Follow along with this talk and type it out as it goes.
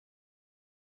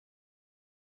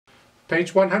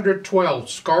Page 112,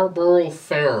 Scarborough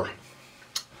Fair.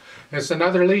 It's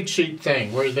another lead sheet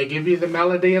thing where they give you the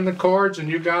melody and the chords and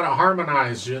you got to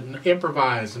harmonize and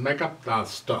improvise and make up the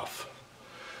stuff.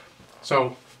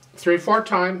 So 3/4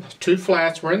 time, 2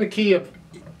 flats. We're in the key of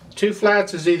 2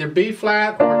 flats is either B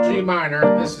flat or G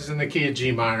minor. This is in the key of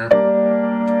G minor.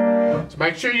 So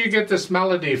make sure you get this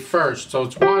melody first. So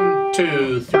it's 1,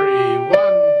 2, 3,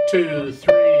 1, 2,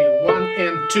 3, 1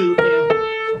 and 2 and.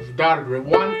 Dotted with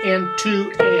 1 and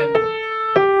 2 and.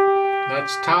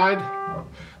 That's tied.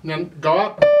 And then go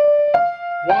up.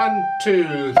 1,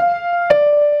 2.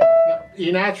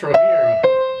 E natural here.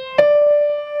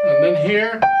 And then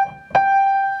here.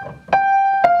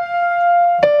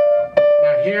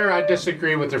 Now here I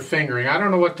disagree with their fingering. I don't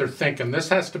know what they're thinking. This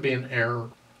has to be an error.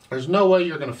 There's no way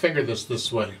you're going to finger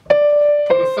this way.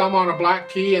 Put a thumb on a black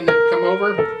key and then come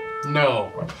over?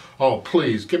 No. Oh,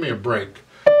 please, give me a break.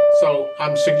 So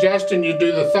I'm suggesting you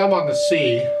do the thumb on the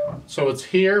C, so it's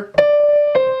here,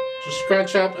 just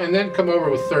scrunch up and then come over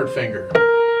with 3rd finger.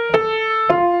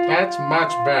 That's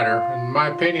much better. In my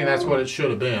opinion, that's what it should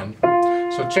have been.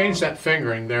 So change that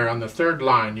fingering there on the 3rd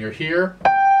line. You're here.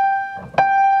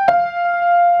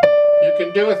 You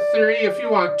can do a 3 if you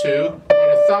want to, but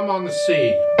a thumb on the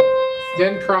C.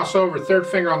 Then cross over, 3rd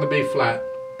finger on the B flat.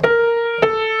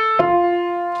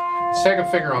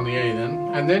 2nd finger on the A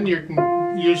then, and then you can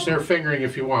use their fingering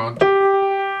if you want.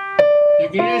 You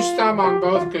can use thumb on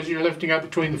both because you're lifting up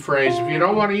between the phrase. If you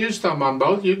don't want to use thumb on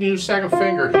both, you can use 2nd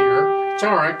finger here. It's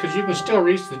alright because you can still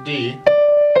reach the D.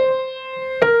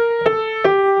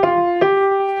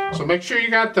 So make sure you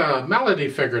got the melody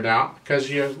figured out because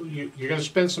you're going to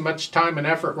spend so much time and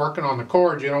effort working on the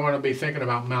chords, you don't want to be thinking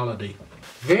about melody.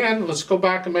 Then let's go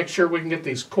back and make sure we can get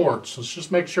these chords. Let's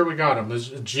just make sure we got them.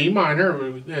 There's G minor.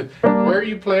 Where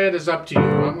you play it is up to you.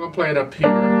 I'm going to play it up here.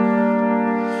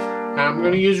 Now I'm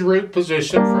going to use root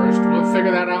position first. We'll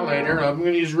figure that out later. I'm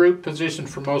going to use root position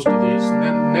for most of these. And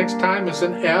then next time is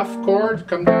an F chord.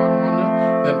 Come down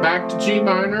one, then back to G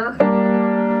minor.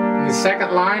 And the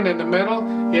 2nd line in the middle,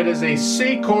 it is a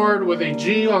C chord with a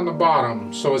G on the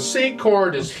bottom. So a C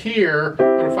chord is here,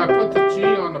 but if I put the G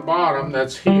on the bottom,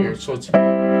 that's here. So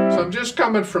I'm just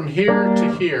coming from here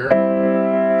to here.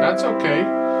 That's okay.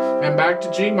 And back to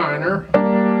G minor.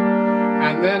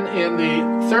 And then in the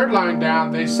 3rd line down,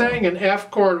 they sang an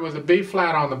F chord with a B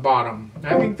flat on the bottom.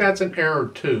 I think that's an error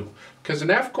too, because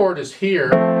an F chord is here.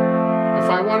 If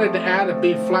I wanted to add a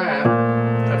B flat,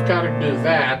 I've got to do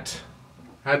that.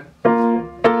 That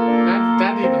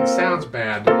even sounds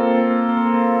bad.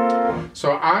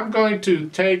 So I'm going to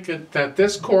take it that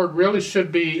this chord really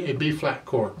should be a B flat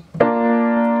chord.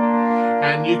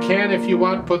 And you can, if you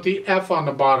want, put the F on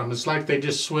the bottom. It's like they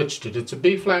just switched it. It's a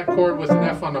B flat chord with an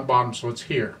F on the bottom, so it's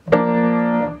here.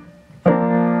 And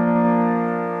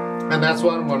that's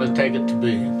what I'm going to take it to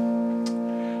be.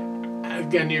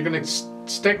 Again, you're going to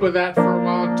stick with that for a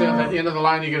while until the end of the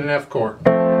line you get an F chord.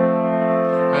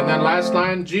 And then last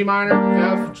line, G minor,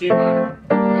 F, G minor.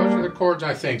 Those are the chords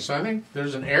I think. So I think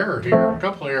there's an error here, a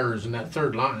couple of errors in that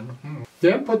 3rd line.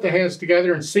 Then put the hands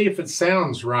together and see if it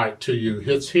sounds right to you.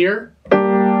 It's here.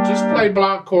 Just play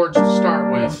block chords to start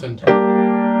with. And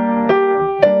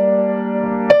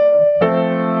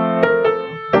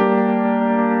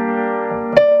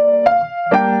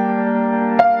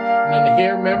then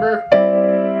here, remember,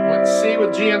 with C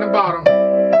with G on the bottom.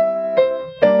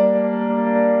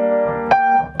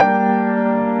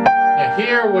 Now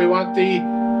here we want the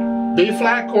B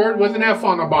flat chord with an F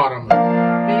on the bottom.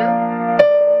 Here.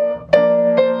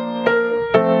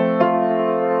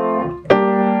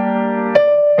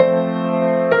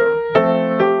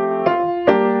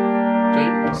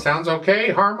 Sounds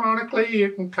okay harmonically,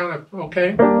 you can kind of,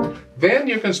 okay. Then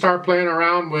you can start playing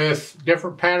around with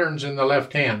different patterns in the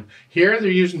left hand. Here they're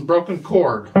using broken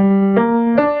chord.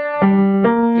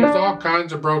 There's all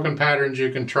kinds of broken patterns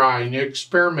you can try, and you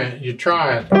experiment, you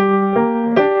try it.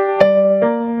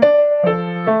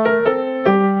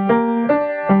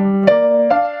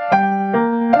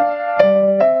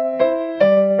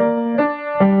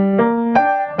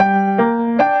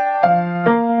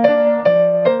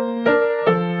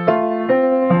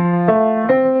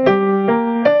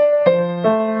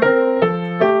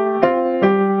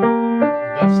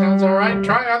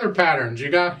 Try other patterns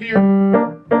you got here. You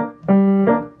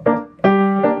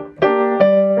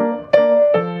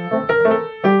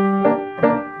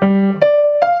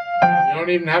don't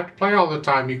even have to play all the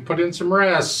time. You can put in some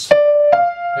rests.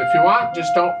 If you want,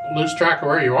 just don't lose track of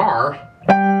where you are.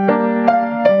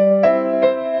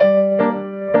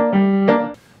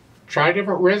 Try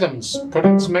different rhythms. Put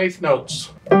in some eighth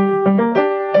notes.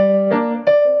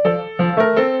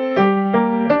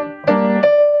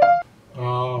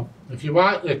 you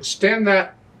want to extend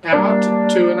that out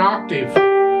to an octave,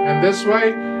 and this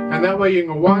way, and that way you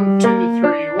can go 1, 2,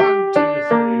 3, 1, 2,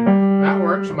 3. That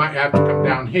works. You might have to come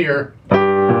down here.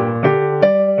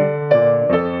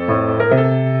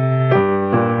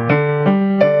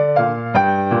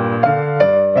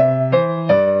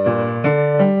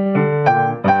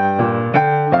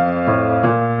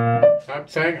 Type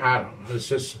thing. I don't know. It's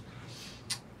just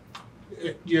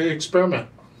you experiment.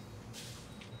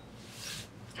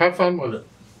 Have fun with it.